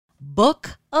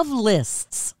Book of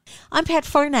Lists. I'm Pat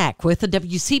Farnack with the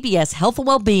WCBS Health and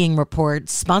Wellbeing Report,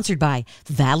 sponsored by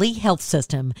Valley Health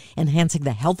System, enhancing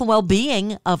the health and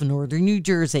well-being of Northern New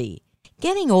Jersey.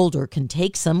 Getting older can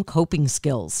take some coping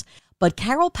skills, but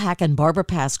Carol Pack and Barbara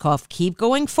Paskoff keep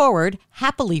going forward,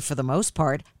 happily for the most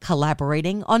part,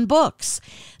 collaborating on books.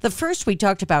 The first we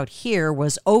talked about here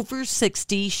was Over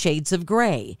 60 Shades of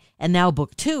Grey, and now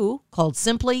book 2, called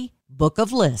simply Book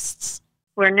of Lists.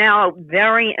 We're now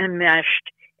very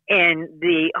enmeshed in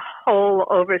the whole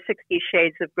Over 60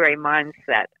 Shades of Grey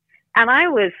mindset. And I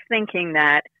was thinking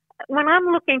that when I'm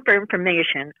looking for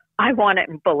information, I want it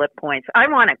in bullet points. I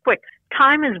want it quick.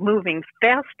 Time is moving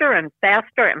faster and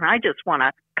faster, and I just want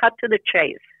to cut to the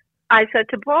chase. I said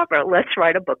to Barbara, let's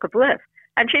write a book of lists.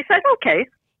 And she said, okay.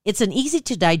 It's an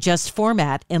easy-to-digest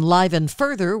format, enlivened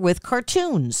further with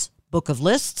cartoons. Book of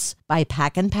Lists by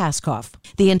Pack and Paskoff.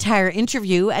 The entire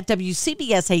interview at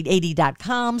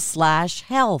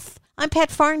WCBS880.com/health. I'm Pat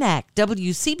Farnack,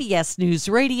 WCBS News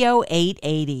Radio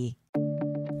 880.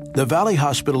 The Valley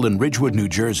Hospital in Ridgewood, New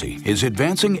Jersey is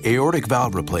advancing aortic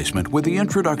valve replacement with the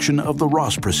introduction of the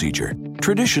Ross procedure.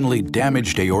 Traditionally,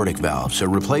 damaged aortic valves are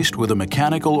replaced with a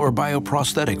mechanical or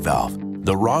bioprosthetic valve.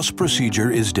 The Ross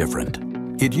procedure is different.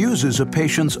 It uses a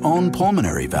patient's own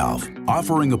pulmonary valve,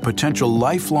 offering a potential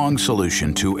lifelong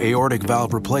solution to aortic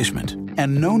valve replacement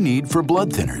and no need for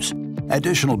blood thinners.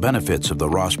 Additional benefits of the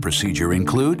Ross procedure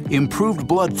include improved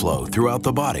blood flow throughout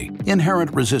the body,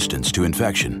 inherent resistance to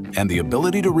infection, and the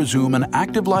ability to resume an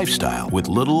active lifestyle with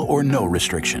little or no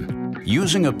restriction.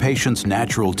 Using a patient's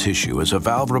natural tissue as a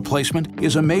valve replacement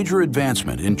is a major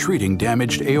advancement in treating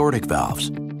damaged aortic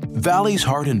valves. Valley's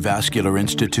Heart and Vascular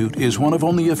Institute is one of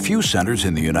only a few centers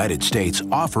in the United States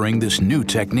offering this new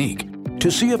technique. To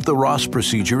see if the Ross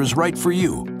procedure is right for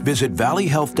you, visit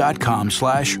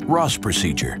valleyhealth.com/Ross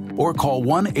procedure or call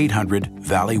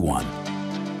 1-800-VALLEY-1.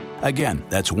 Again,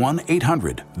 that's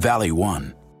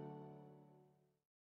 1-800-VALLEY-1.